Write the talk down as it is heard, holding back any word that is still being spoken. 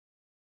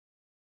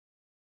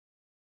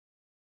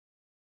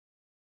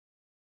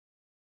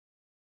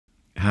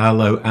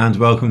Hello and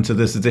welcome to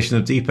this edition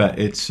of Deeper.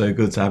 It's so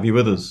good to have you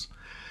with us.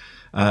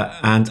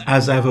 And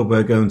as ever,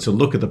 we're going to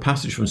look at the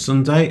passage from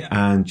Sunday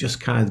and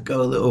just kind of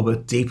go a little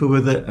bit deeper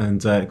with it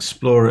and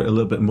explore it a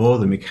little bit more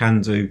than we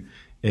can do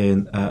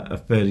in a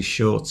fairly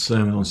short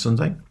sermon on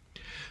Sunday.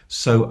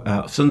 So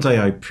Sunday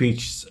I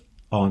preached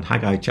on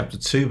Haggai chapter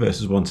 2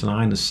 verses 1 to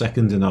 9, the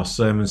second in our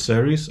sermon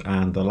series,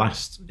 and the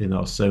last in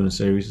our sermon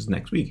series is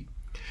next week.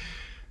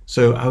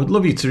 So I would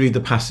love you to read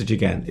the passage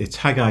again. It's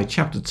Haggai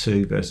chapter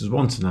 2 verses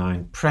 1 to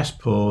 9. Press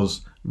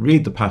pause,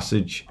 read the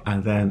passage,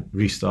 and then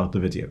restart the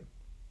video.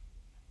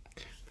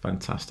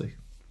 Fantastic.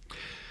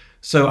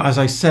 So as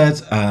I said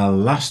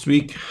last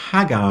week,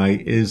 Haggai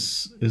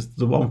is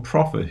the one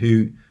prophet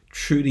who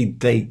truly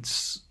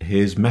dates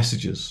his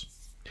messages.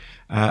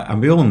 And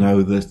we all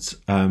know that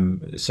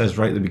it says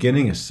right at the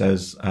beginning, it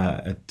says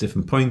at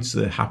different points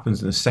that it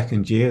happens in the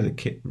second year,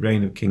 the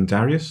reign of King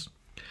Darius,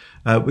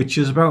 which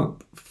is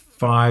about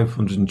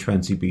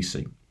 520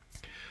 BC.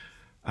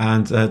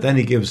 And then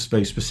he gives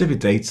very specific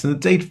dates. And the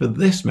date for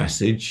this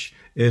message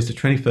is the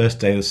 21st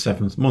day of the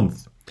 7th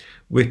month,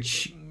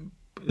 which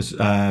is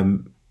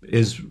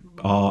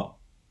our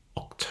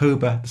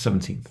October the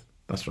 17th.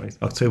 That's right,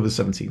 October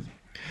the 17th.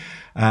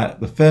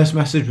 The first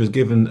message was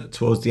given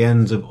towards the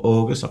end of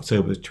August,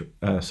 August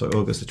the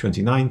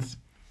 29th.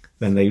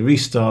 Then they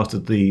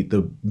restarted the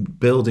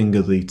building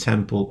of the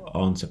temple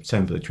on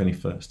September the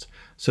 21st.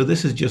 So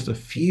this is just a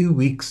few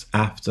weeks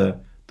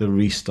after the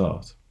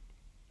restart.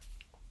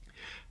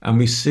 And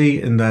we see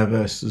in their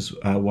verses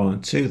 1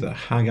 and 2 that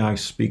Haggai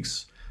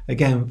speaks,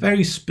 again,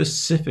 very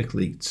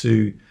specifically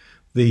to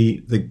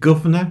the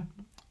governor,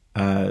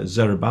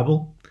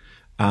 Zerubbabel,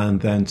 and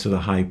then to the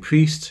high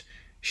priest,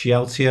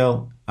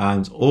 Shealtiel,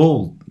 and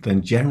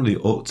generally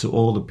to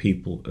all the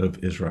people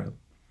of Israel.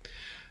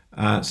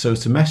 So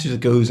it's a message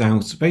that goes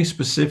out very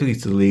specifically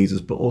to the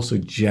leaders, but also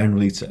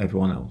generally to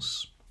everyone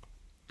else.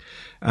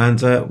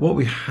 And what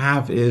we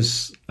have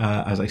is,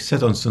 as I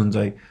said on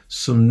Sunday,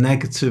 some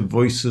negative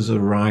voices are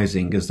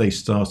rising as they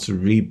start to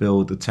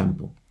rebuild the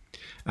temple.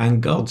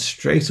 And God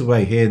straight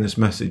away here in this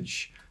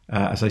message,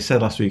 as I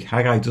said last week,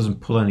 Haggai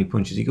doesn't pull any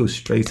punches, he goes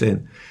straight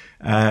in.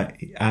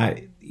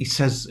 He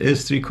says,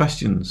 here's 3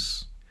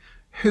 questions.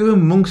 Who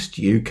amongst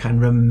you can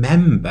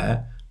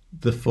remember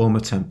the former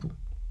temple?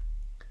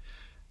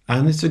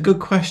 And it's a good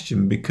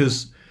question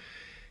because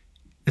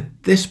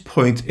at this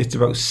point, it's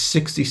about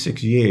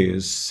 66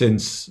 years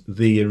since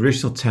the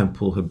original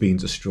temple had been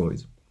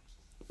destroyed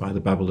by the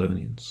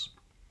Babylonians.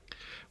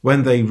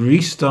 When they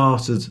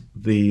restarted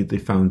the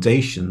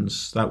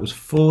foundations, that was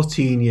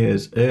 14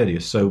 years earlier,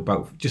 so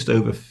about just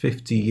over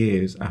 50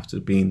 years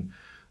after being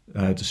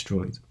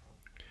destroyed.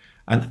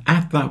 And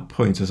at that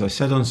point, as I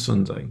said on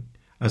Sunday,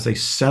 as they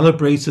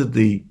celebrated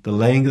the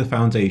laying of the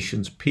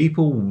foundations,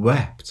 people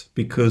wept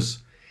because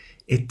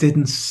it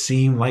didn't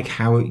seem like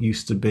how it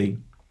used to be.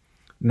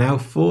 Now,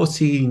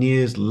 14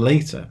 years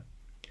later,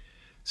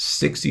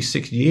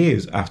 66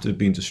 years after it had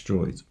been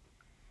destroyed,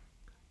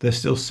 they're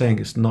still saying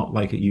it's not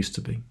like it used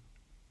to be.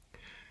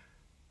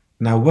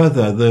 Now,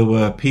 whether there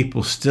were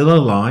people still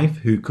alive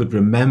who could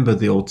remember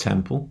the old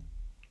temple,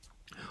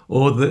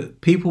 or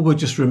that people were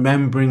just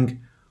remembering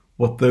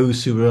what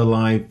those who were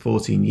alive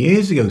 14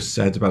 years ago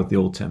said about the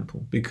old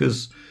temple,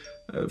 because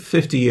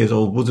 50 years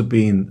old would have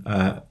been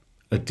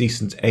a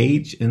decent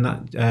age in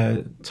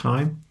that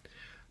time.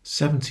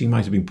 70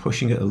 might have been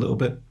pushing it a little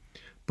bit,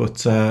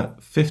 but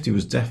 50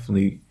 was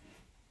definitely,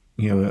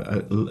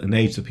 an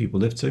age that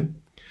people lived to.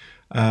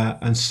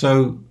 And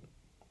so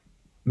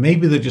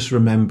maybe they're just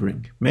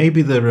remembering.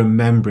 Maybe they're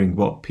remembering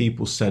what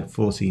people said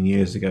 14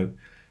 years ago,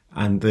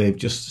 and they've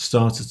just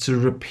started to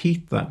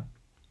repeat that.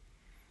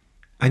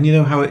 And you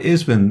know how it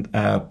is when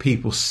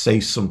people say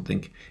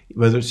something,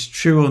 whether it's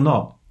true or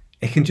not,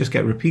 it can just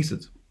get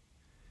repeated.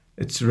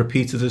 It's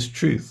repeated as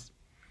truth.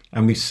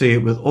 And we see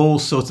it with all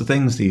sorts of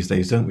things these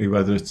days, don't we?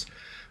 Whether it's,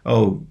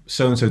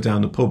 so-and-so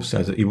down the pub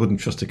said that he wouldn't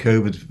trust a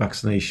COVID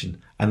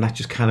vaccination. And that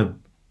just kind of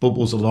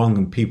bubbles along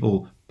and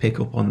people pick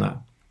up on that.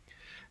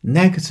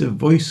 Negative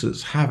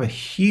voices have a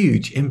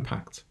huge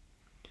impact,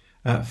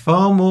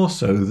 far more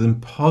so than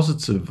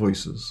positive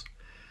voices.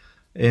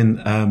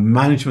 In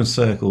management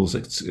circles,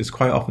 it's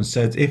quite often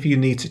said, if you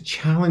need to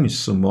challenge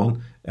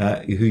someone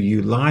who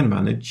you line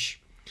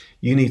manage,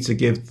 you need to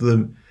give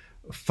them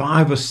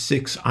 5 or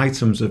 6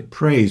 items of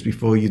praise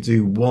before you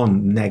do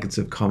one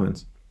negative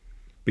comment,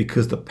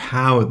 because the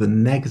power of the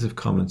negative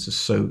comments is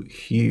so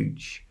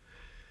huge.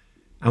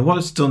 And what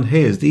it's done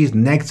here is these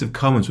negative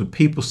comments with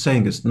people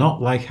saying it's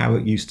not like how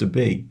it used to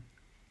be,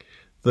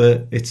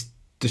 that it's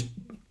just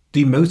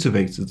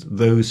demotivated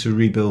those who are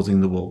rebuilding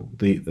the wall.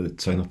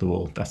 Not the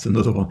wall, that's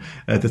another one,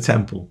 the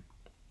temple.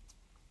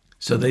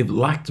 So they've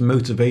lacked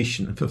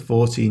motivation, and for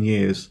 14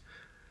 years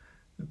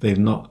they've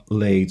not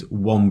laid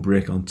one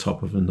brick on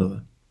top of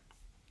another.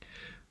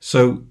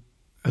 So,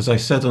 as I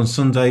said on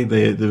Sunday,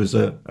 there was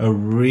a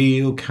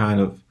real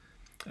kind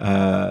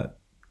of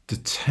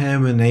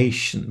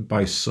determination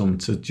by some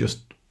to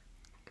just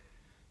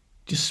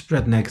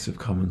spread negative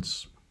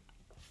comments,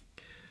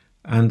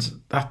 and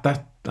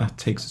that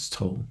takes its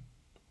toll.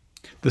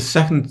 The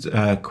second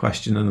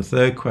question and the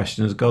third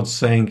question is God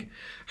saying,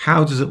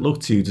 how does it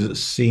look to you? Does it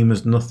seem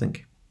as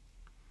nothing?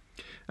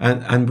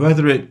 And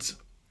whether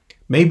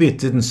maybe it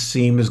didn't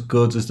seem as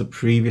good as the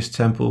previous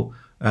temple,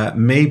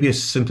 maybe it's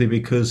simply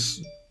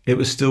because it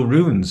was still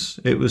ruins.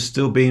 It was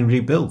still being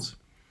rebuilt.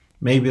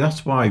 Maybe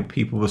that's why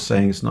people were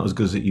saying it's not as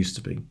good as it used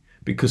to be,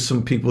 because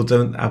some people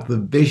don't have the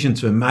vision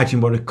to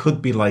imagine what it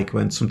could be like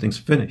when something's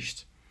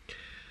finished.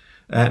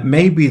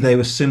 Maybe they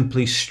were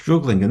simply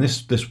struggling, and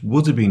this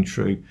would have been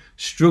true,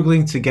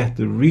 struggling to get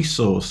the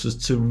resources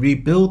to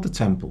rebuild the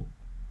temple.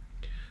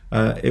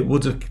 It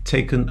would have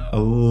taken a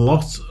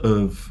lot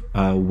of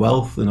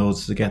wealth in order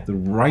to get the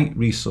right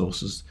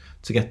resources,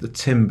 to get the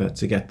timber,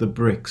 to get the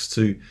bricks,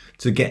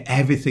 to get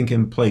everything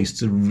in place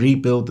to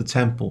rebuild the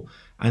temple.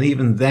 And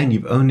even then,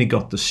 you've only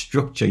got the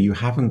structure. You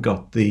haven't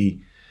got the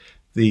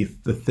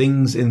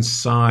things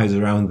inside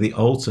around the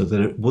altar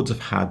that it would have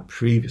had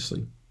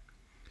previously.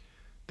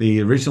 The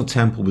original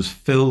temple was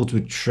filled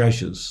with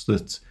treasures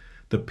that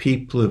the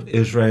people of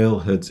Israel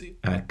had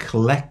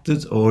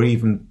collected or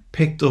even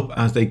picked up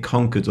as they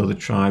conquered other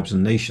tribes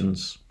and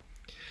nations.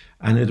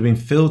 And it had been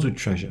filled with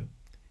treasure.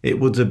 It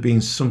would have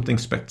been something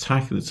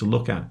spectacular to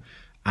look at.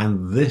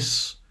 And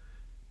this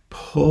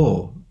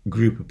poor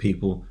group of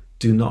people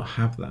do not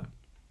have that.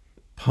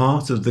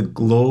 Part of the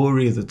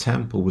glory of the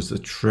temple was the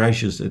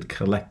treasures it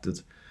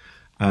collected.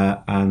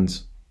 And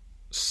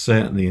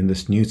certainly in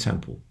this new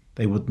temple,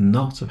 they would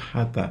not have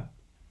had that.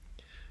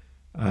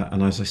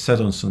 And as I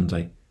said on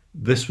Sunday,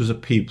 this was a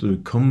people who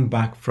had come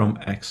back from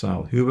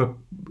exile, who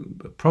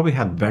probably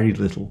had very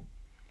little,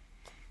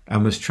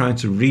 and was trying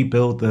to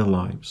rebuild their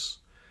lives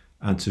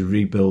and to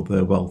rebuild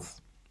their wealth.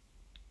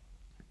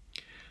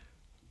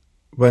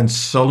 When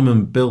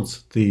Solomon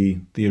built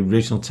the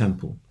original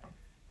temple,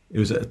 it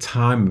was at a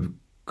time of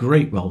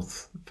great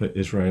wealth for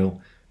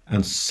Israel,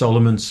 and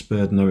Solomon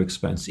spared no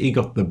expense. He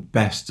got the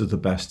best of the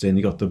best in.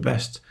 He got the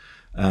best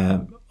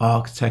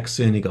architects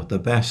in. He got the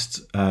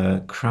best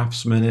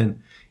craftsmen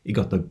in. He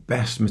got the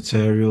best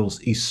materials.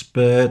 He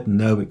spared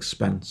no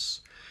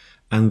expense.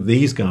 And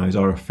these guys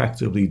are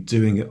effectively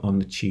doing it on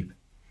the cheap.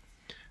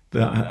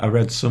 I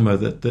read somewhere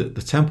that the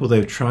temple they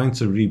were trying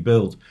to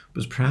rebuild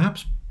was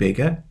perhaps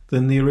bigger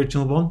than the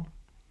original one,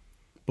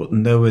 but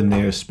nowhere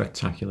near as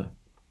spectacular.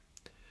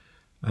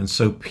 And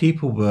so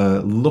people were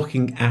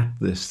looking at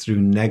this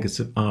through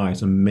negative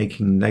eyes and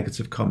making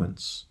negative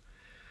comments.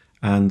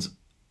 And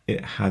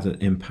it had an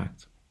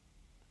impact.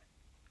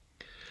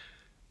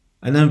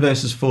 And then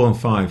verses 4 and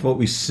 5, what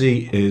we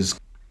see is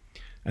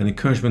an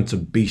encouragement to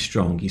be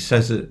strong. He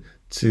says it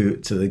to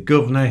the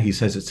governor, he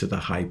says it to the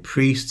high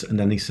priest, and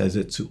then he says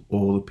it to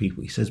all the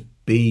people. He says,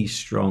 be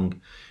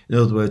strong. In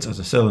other words, as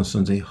I said on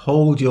Sunday,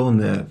 hold your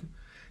nerve.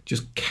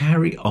 Just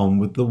carry on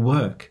with the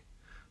work.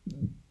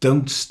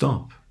 Don't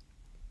stop.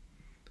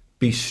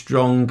 Be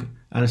strong.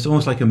 And it's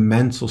almost like a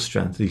mental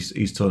strength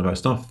he's talking about.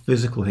 It's not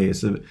physical here.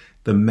 It's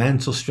the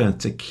mental strength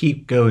to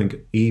keep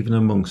going even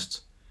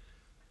amongst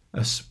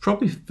a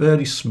probably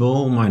fairly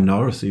small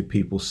minority of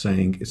people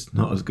saying it's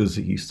not as good as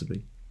it used to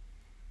be.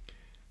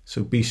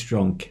 So be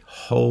strong.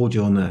 Hold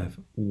your nerve.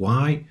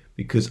 Why?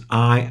 Because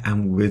I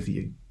am with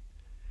you.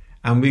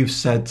 And we've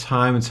said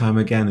time and time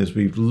again as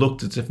we've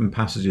looked at different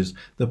passages,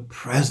 the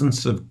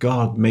presence of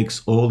God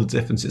makes all the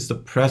difference. It's the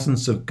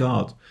presence of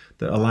God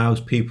that allows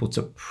people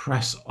to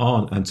press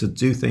on and to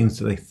do things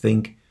that they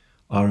think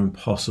are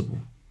impossible.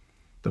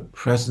 The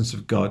presence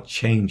of God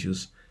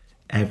changes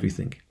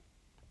everything.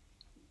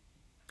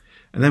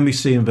 And then we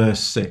see in verse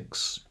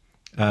 6,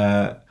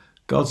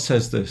 God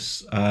says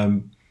this,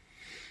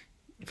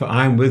 for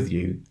I am with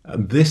you,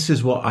 and this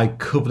is what I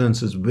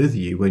covenanted with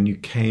you when you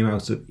came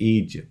out of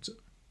Egypt.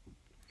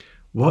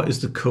 What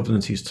is the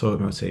covenant he's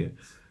talking about here?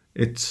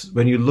 It's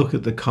when you look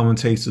at the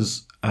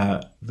commentators,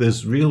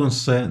 there's real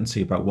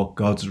uncertainty about what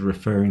God's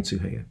referring to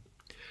here.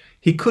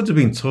 He could have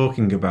been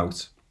talking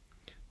about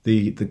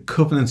the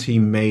covenant he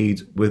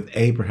made with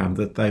Abraham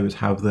that they would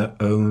have their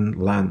own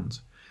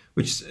land,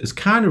 which is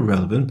kind of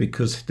relevant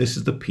because this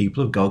is the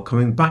people of God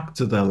coming back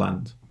to their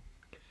land.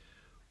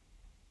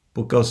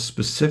 But God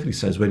specifically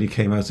says when he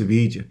came out of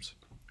Egypt.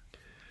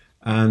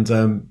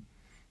 And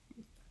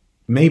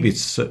maybe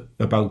it's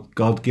about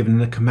God giving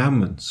the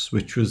commandments,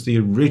 which was the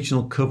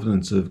original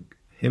covenant of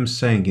him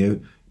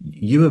saying,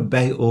 you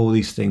obey all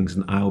these things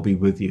and I'll be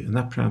with you. And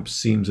that perhaps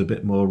seems a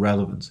bit more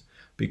relevant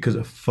because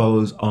it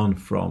follows on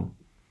from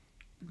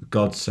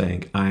God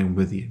saying, I am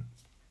with you.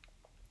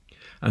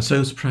 And so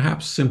it's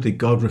perhaps simply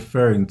God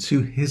referring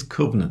to his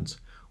covenant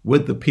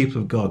with the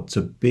people of God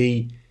to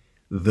be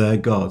their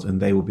God and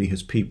they will be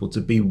his people,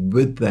 to be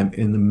with them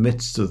in the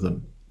midst of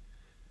them.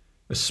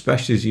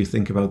 Especially as you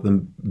think about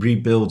them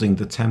rebuilding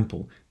the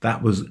temple.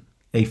 That was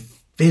a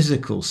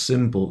physical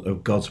symbol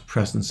of God's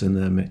presence in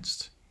their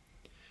midst.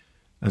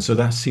 And so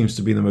that seems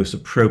to be the most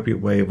appropriate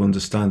way of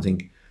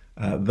understanding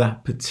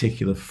that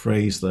particular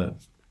phrase there.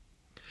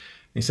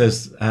 He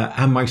says,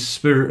 and my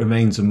spirit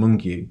remains among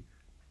you.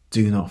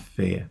 Do not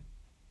fear.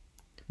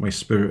 My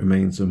spirit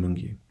remains among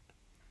you.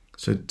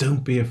 So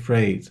don't be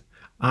afraid.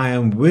 I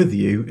am with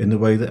you in the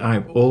way that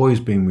I've always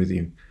been with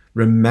you.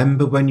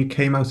 Remember when you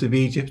came out of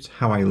Egypt,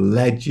 how I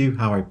led you,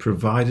 how I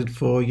provided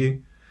for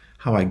you,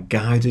 how I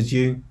guided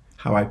you,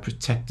 how I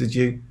protected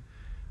you.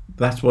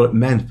 That's what it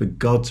meant for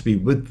God to be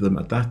with them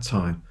at that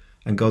time.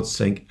 And God's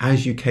saying,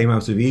 as you came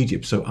out of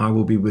Egypt, so I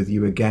will be with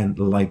you again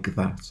like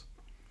that.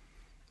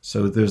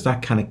 So there's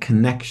that kind of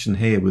connection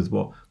here with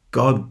what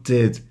God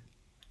did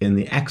in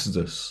the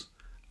Exodus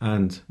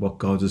and what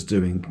God is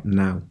doing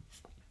now.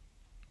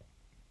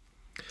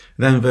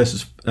 Then in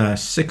verses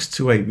 6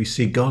 to 8, we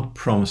see God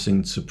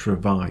promising to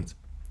provide.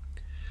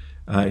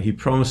 He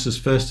promises,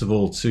 first of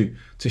all, to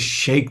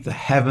shake the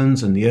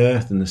heavens and the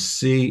earth and the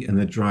sea and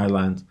the dry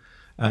land.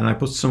 And I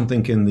put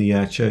something in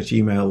the church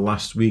email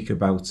last week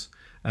about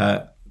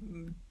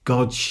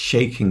God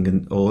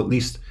shaking, or at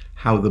least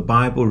how the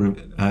Bible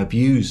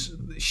views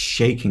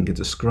shaking. It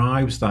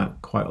describes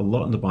that quite a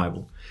lot in the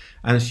Bible.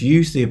 And it's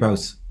usually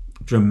about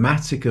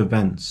dramatic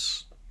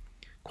events,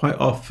 quite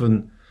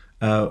often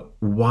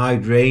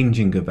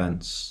wide-ranging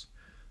events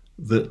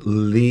that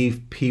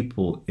leave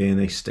people in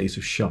a state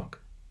of shock,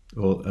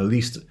 or at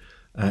least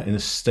in a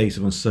state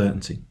of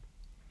uncertainty.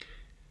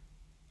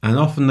 And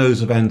often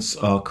those events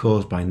are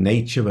caused by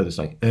nature, whether it's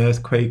like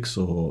earthquakes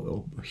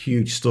or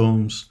huge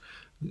storms.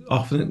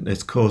 Often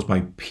it's caused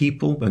by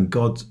people. When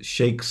God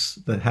shakes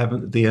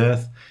the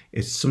earth,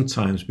 it's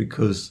sometimes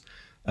because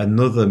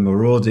another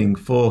marauding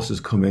force has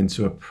come in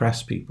to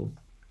oppress people.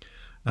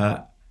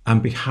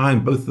 And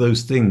behind both of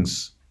those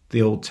things,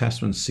 the Old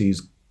Testament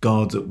sees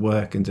God at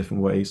work in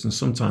different ways. And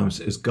sometimes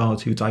it's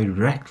God who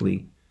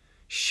directly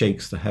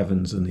shakes the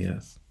heavens and the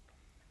earth.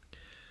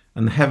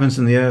 And the heavens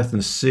and the earth and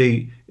the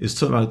sea is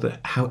talking about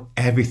how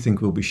everything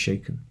will be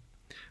shaken.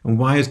 And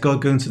why is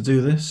God going to do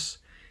this?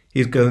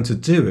 He's going to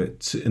do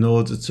it in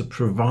order to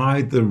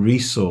provide the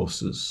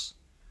resources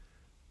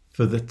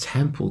for the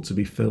temple to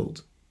be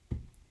filled.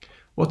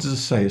 What does it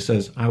say? It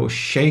says, I will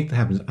shake the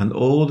heavens, and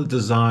all the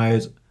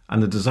desires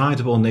and the desires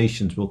of all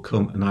nations will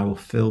come, and I will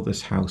fill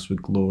this house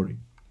with glory.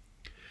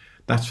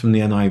 That's from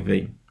the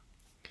NIV.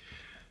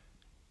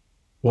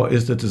 What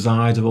is the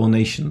desires of all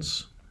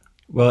nations?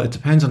 Well, it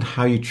depends on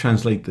how you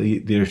translate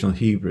the original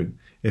Hebrew.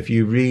 If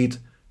you read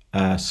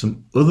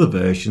some other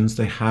versions,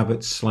 they have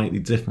it slightly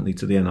differently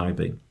to the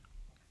NIV.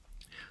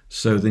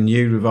 So the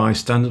New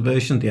Revised Standard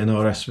Version, the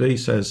NRSV,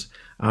 says,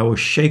 I will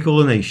shake all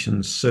the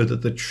nations so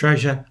that the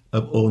treasure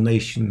of all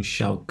nations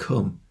shall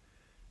come,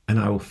 and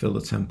I will fill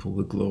the temple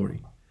with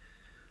glory.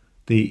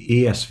 The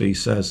ESV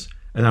says,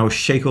 and I will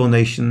shake all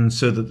nations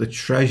so that the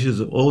treasures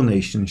of all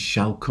nations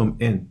shall come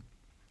in.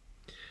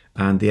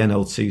 And the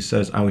NLT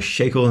says, I will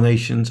shake all the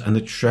nations, and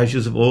the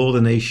treasures of all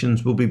the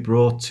nations will be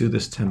brought to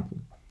this temple.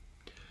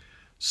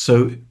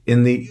 So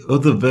in the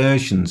other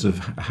versions of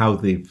how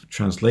they've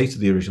translated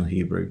the original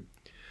Hebrew,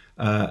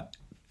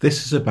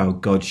 this is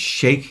about God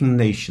shaking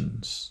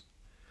nations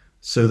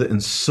so that in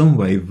some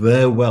way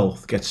their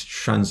wealth gets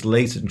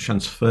translated and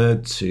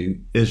transferred to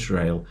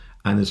Israel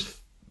and is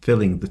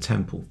filling the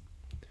temple.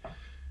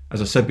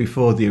 As I said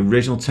before, the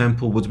original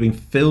temple would have been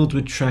filled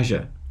with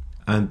treasure,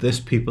 and this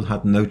people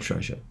had no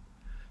treasure.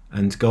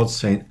 And God's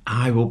saying,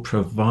 I will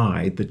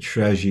provide the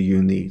treasure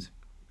you need.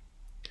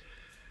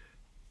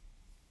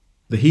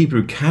 The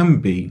Hebrew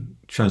can be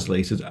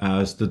translated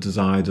as the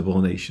desires of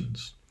all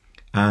nations.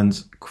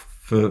 And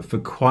for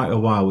quite a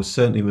while,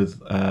 certainly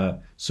with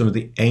some of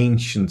the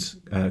ancient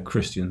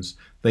Christians,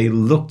 they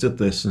looked at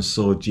this and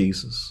saw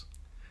Jesus,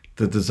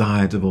 the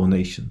desired of all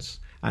nations,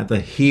 and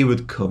that he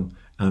would come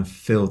and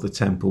fill the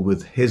temple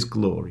with his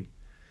glory.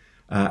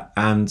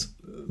 And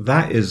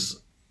that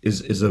is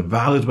a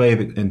valid way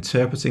of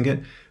interpreting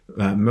it.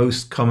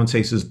 Most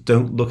commentators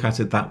don't look at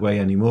it that way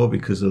anymore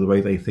because of the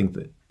way they think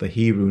that the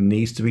Hebrew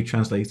needs to be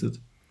translated.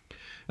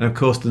 And of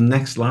course, the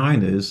next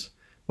line is,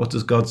 what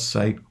does God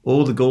say?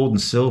 All the gold and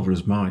silver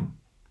is mine.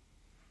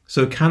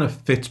 So it kind of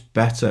fits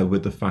better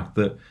with the fact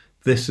that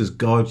this is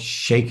God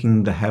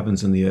shaking the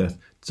heavens and the earth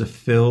to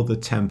fill the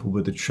temple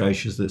with the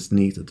treasures that's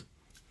needed.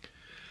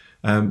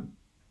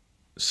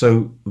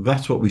 So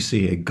that's what we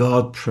see here,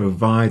 God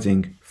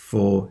providing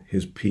for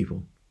his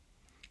people,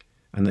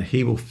 and that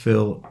he will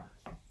fill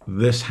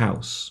this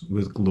house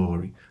with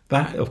glory.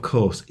 That, of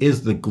course,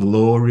 is the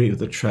glory of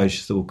the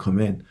treasures that will come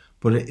in,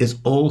 but it is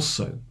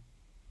also,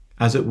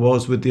 as it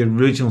was with the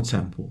original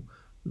temple,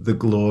 the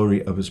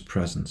glory of his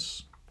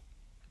presence.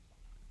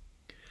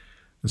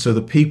 And so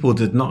the people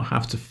did not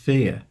have to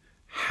fear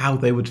how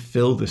they would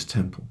fill this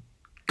temple.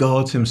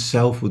 God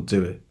himself would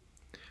do it.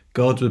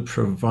 God would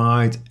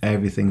provide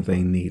everything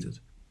they needed.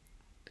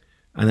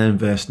 And then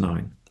verse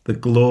 9, the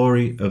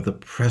glory of the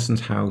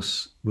present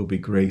house will be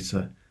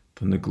greater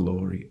than the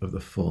glory of the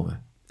former.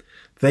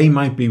 They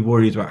might be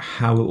worried about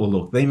how it will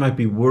look. They might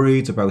be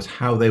worried about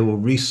how they will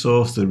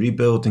resource the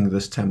rebuilding of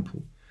this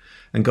temple.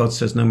 And God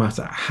says, no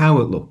matter how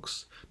it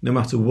looks, no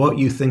matter what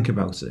you think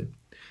about it,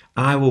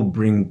 I will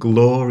bring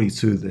glory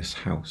to this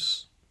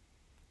house.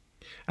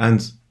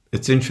 And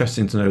it's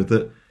interesting to know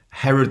that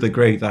Herod the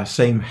Great, that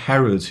same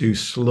Herod who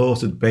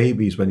slaughtered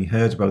babies when he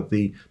heard about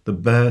the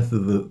birth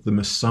of the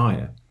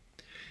Messiah,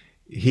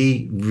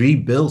 He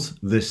rebuilt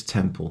this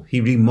temple.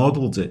 He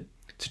remodeled it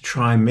to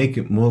try and make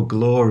it more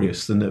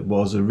glorious than it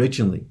was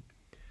originally.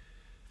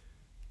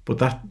 But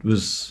that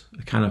was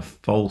a kind of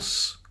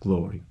false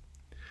glory.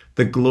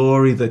 The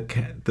glory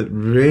that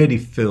really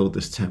filled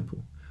this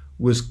temple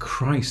was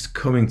Christ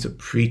coming to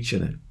preach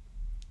in it.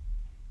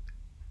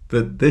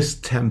 That this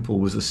temple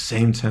was the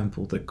same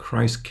temple that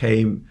Christ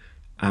came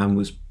and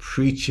was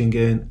preaching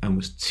in and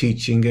was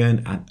teaching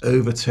in and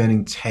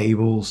overturning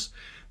tables.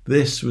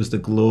 This was the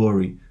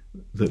glory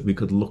that we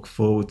could look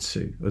forward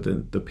to, or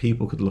the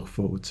people could look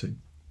forward to.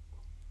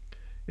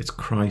 It's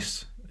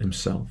Christ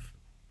himself.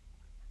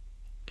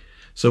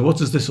 So what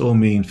does this all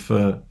mean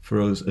for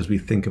us as we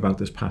think about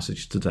this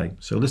passage today?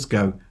 So let's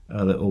go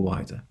a little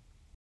wider.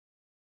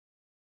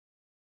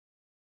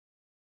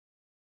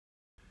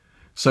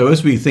 So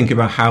as we think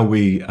about how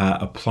we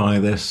apply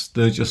this,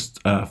 there are just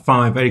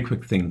 5 very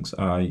quick things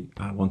I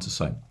want to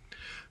say.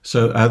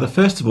 So the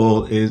first of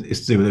all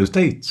is to do with those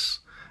dates.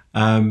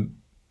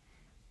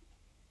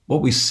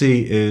 What we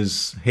see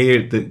is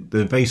here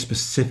the very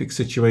specific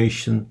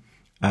situation,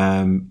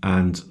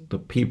 and the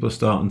people are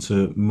starting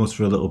to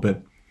mutter a little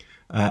bit,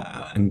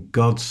 and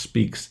God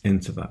speaks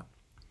into that.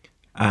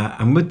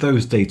 And with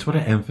those dates, what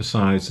it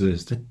emphasizes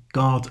is that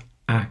God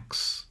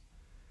acts.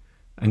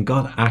 And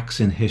God acts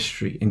in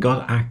history, and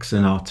God acts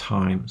in our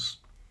times.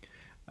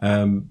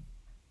 And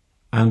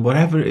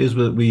whatever it is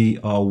that we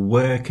are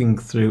working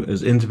through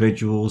as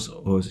individuals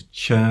or as a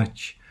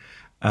church,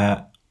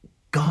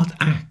 God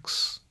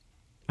acts,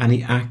 and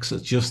he acts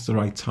at just the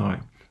right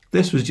time.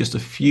 This was just a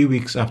few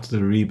weeks after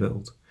the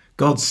rebuild.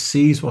 God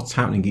sees what's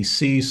happening. He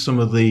sees some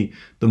of the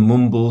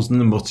mumbles and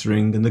the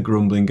muttering and the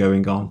grumbling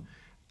going on,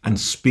 and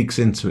speaks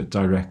into it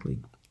directly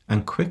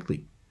and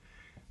quickly.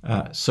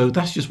 So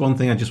that's just one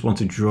thing I just want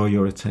to draw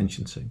your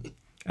attention to.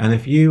 And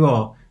if you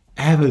are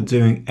ever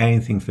doing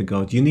anything for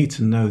God, you need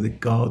to know that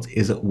God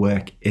is at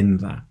work in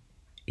that.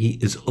 He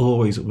is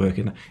always at work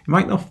in that. It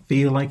might not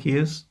feel like he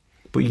is,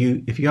 but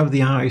if you have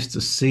the eyes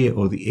to see it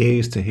or the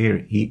ears to hear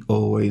it, he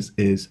always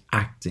is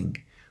acting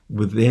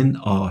within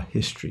our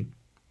history.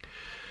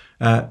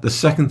 The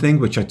second thing,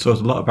 which I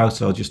talked a lot about,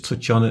 so I'll just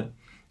touch on it,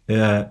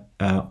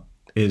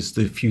 is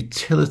the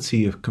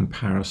futility of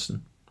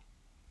comparison.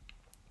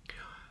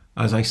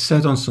 As I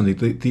said on Sunday,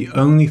 the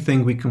only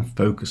thing we can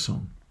focus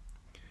on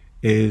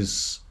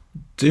is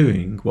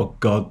doing what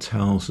God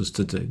tells us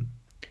to do,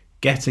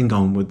 getting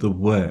on with the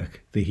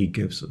work that he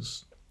gives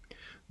us.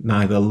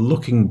 Neither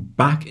looking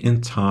back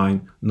in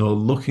time nor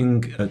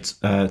looking at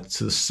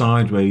to the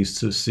sideways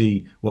to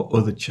see what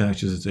other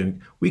churches are doing.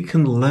 We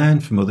can learn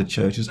from other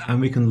churches and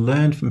we can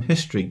learn from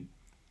history.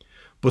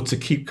 But to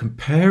keep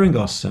comparing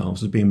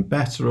ourselves as being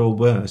better or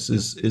worse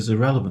is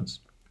irrelevant.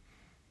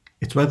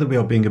 It's whether we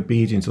are being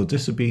obedient or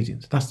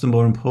disobedient. That's the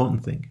more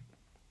important thing.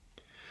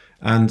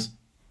 And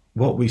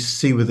what we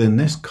see within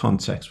this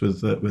context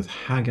with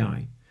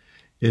Haggai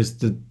is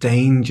the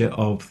danger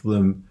of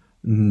them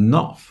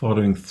not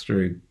following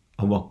through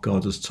on what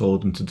God has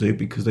told them to do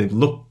because they've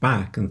looked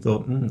back and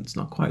thought, it's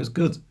not quite as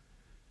good.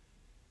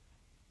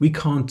 We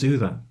can't do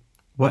that.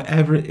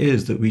 Whatever it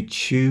is that we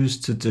choose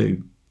to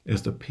do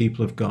as the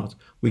people of God,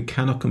 we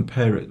cannot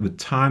compare it with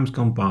times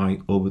gone by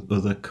or with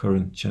other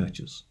current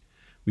churches.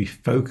 We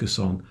focus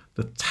on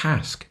the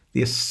task,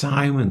 the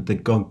assignment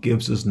that God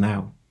gives us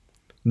now.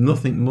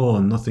 Nothing more,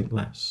 nothing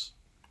less.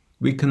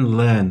 We can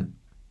learn,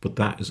 but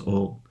that is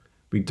all.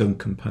 We don't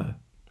compare.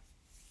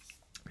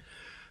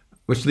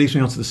 Which leads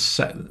me on to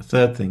the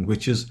third thing,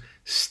 which is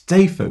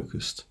stay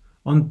focused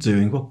on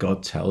doing what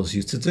God tells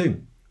you to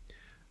do.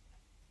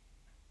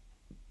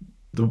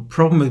 The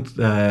problem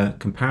with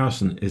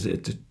comparison is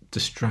it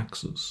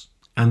distracts us.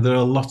 And there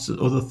are lots of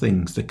other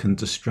things that can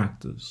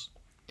distract us.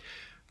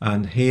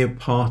 And here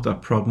part of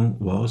that problem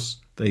was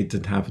they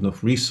didn't have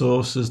enough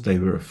resources. They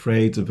were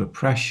afraid of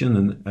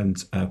oppression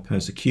and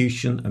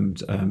persecution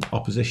and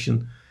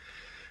opposition.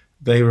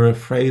 They were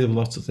afraid of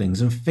lots of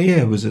things. And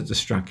fear was a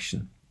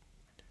distraction.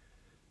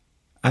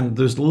 And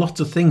there's lots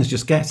of things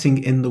just getting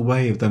in the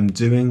way of them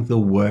doing the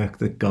work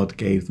that God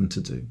gave them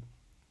to do.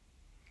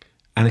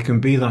 And it can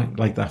be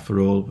like that for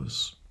all of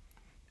us.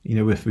 You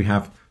know, if we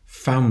have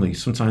family,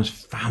 sometimes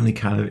family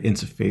kind of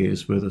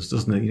interferes with us,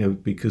 doesn't it? You know,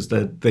 because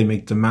they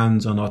make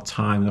demands on our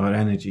time and our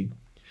energy.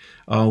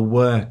 Our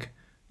work,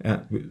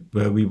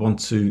 where we want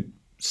to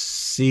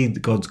see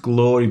God's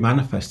glory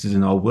manifested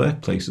in our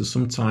workplaces,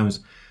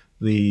 sometimes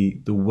the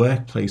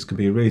workplace can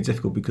be really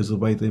difficult because of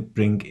the way they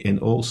bring in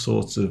all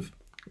sorts of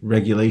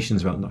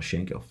regulations about not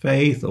sharing our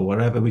faith or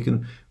whatever. We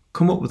can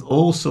come up with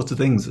all sorts of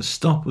things that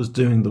stop us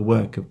doing the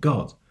work of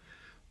God.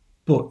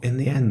 But in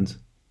the end,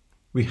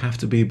 we have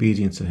to be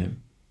obedient to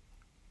him.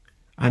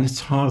 And it's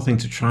a hard thing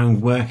to try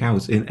and work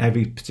out in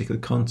every particular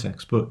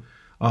context, but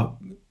our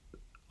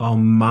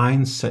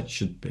mindset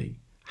should be,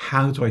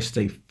 how do I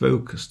stay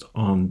focused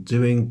on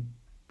doing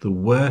the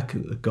work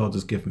that God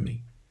has given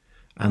me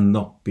and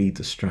not be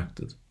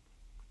distracted?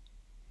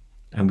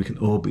 And we can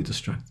all be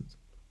distracted.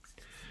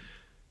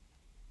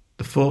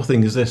 The fourth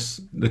thing is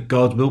this, that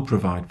God will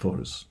provide for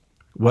us.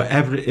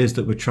 Whatever it is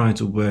that we're trying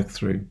to work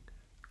through,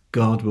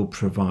 God will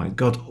provide.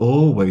 God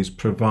always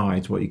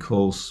provides what he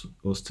calls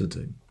us to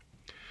do.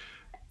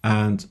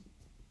 And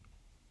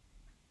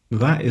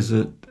that is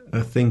a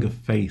thing of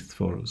faith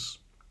for us.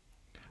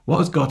 What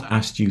has God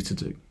asked you to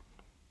do?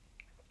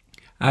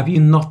 Have you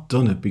not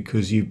done it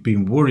because you've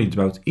been worried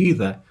about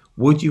either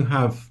would you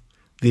have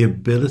the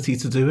ability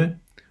to do it,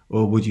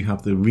 or would you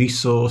have the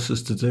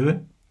resources to do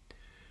it?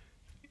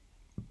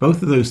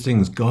 Both of those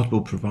things God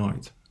will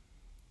provide.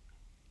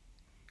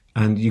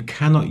 And you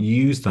cannot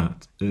use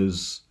that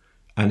as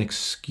an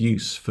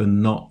excuse for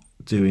not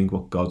doing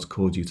what God's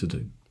called you to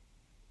do.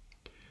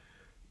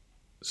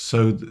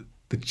 So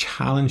the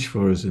challenge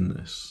for us in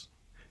this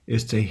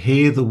is to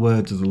hear the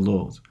words of the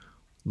Lord.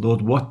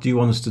 Lord, what do you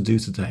want us to do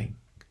today?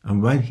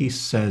 And when he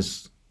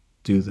says,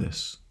 do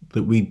this,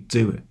 that we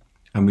do it.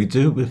 And we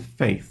do it with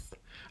faith.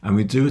 And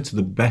we do it to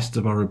the best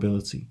of our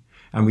ability.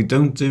 And we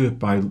don't do it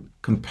by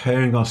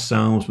comparing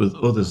ourselves with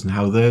others and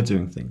how they're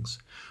doing things.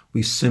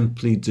 We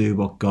simply do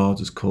what God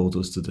has called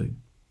us to do.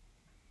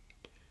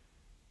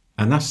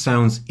 And that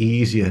sounds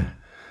easier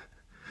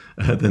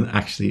than it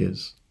actually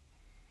is.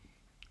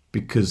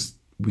 Because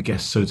we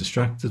get so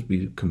distracted,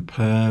 we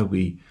compare,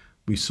 we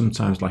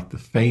sometimes lack the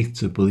faith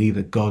to believe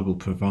that God will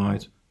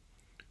provide.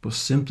 But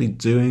simply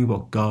doing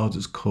what God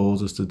has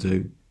called us to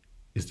do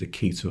is the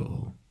key to it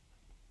all.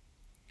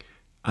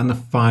 And the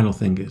final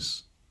thing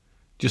is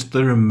just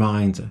the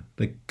reminder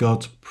that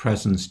God's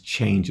presence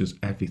changes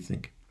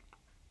everything.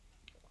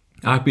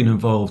 I've been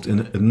involved in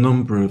a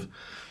number of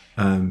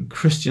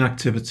Christian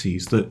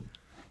activities that,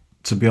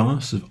 to be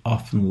honest, have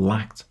often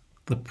lacked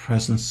the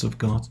presence of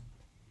God.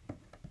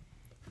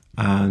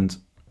 And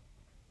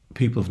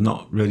people have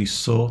not really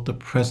sought the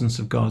presence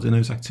of God in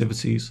those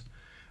activities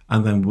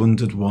and then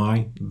wondered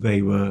why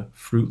they were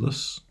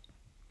fruitless.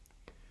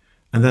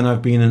 And then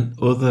I've been in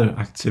other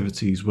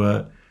activities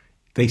where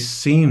they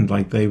seemed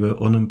like they were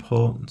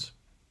unimportant.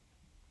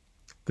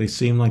 They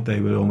seemed like they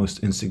were almost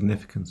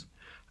insignificant.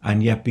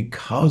 And yet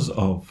because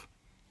of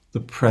the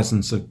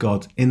presence of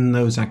God in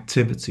those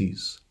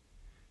activities,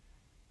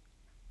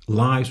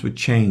 lives were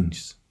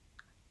changed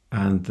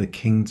and the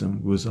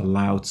kingdom was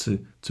allowed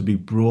to be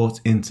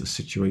brought into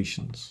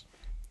situations.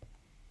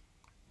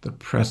 The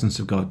presence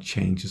of God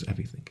changes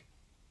everything.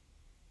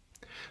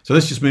 So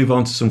let's just move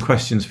on to some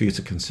questions for you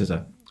to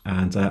consider.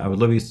 And I would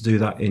love you to do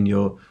that in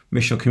your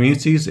missional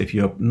communities. If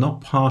you're not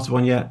part of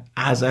one yet,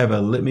 as ever,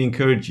 let me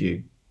encourage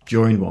you,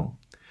 join one.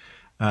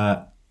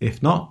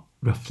 If not,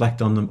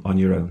 reflect on them on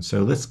your own.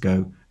 So let's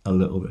go a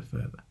little bit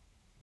further.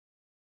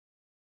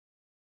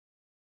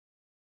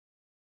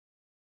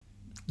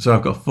 So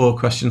I've got 4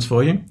 questions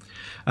for you.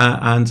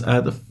 And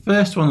the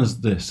first one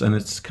is this, and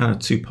it's kind of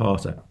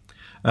two-parter.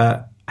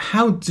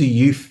 How do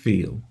you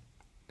feel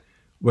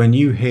when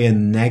you hear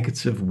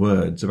negative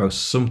words about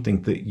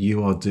something that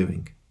you are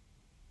doing?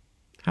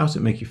 How does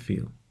it make you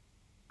feel?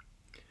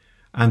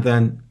 And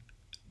then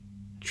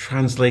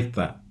translate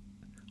that.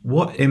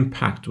 What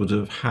impact would it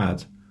have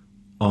had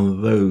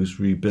on those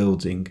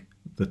rebuilding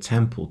the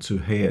temple to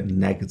hear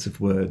negative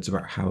words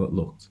about how it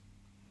looked?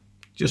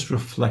 Just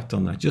reflect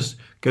on that. Just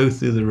go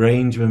through the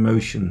range of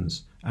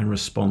emotions and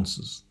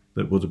responses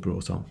that would have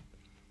brought on.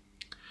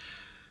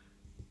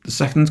 The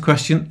second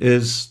question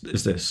is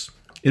this.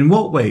 In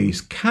what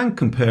ways can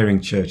comparing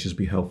churches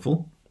be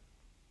helpful,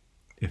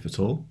 if at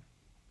all?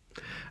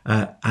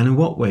 And in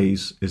what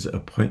ways is it a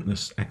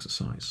pointless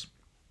exercise?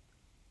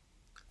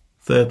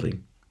 Thirdly,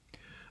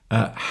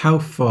 how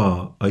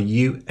far are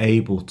you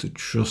able to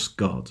trust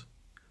God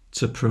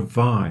to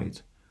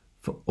provide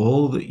for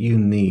all that you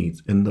need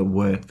in the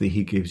work that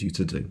he gives you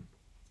to do?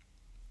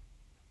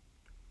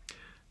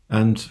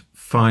 And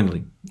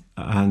finally,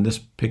 and this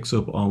picks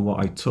up on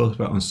what I talked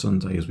about on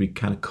Sunday, as we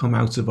kind of come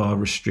out of our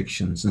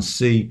restrictions and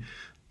see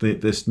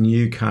this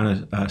new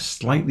kind of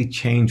slightly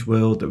changed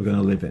world that we're going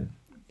to live in.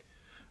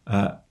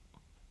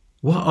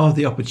 What are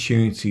the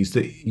opportunities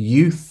that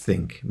you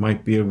think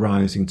might be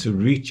arising to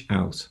reach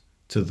out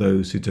to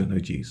those who don't know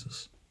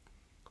Jesus?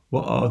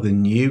 What are the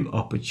new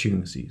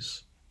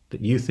opportunities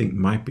that you think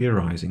might be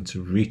arising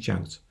to reach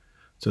out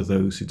to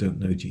those who don't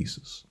know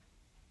Jesus?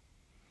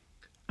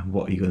 And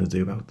what are you going to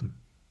do about them?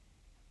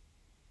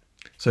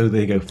 So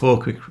there you go,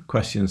 4 quick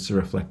questions to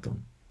reflect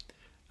on.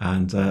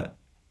 And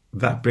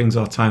that brings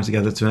our time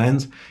together to an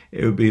end.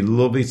 It would be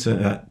lovely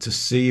to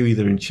see you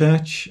either in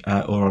church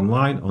or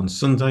online on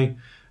Sunday.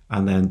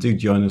 And then do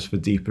join us for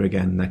Deeper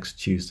again next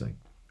Tuesday.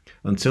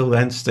 Until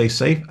then, stay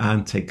safe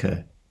and take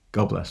care.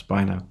 God bless.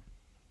 Bye now.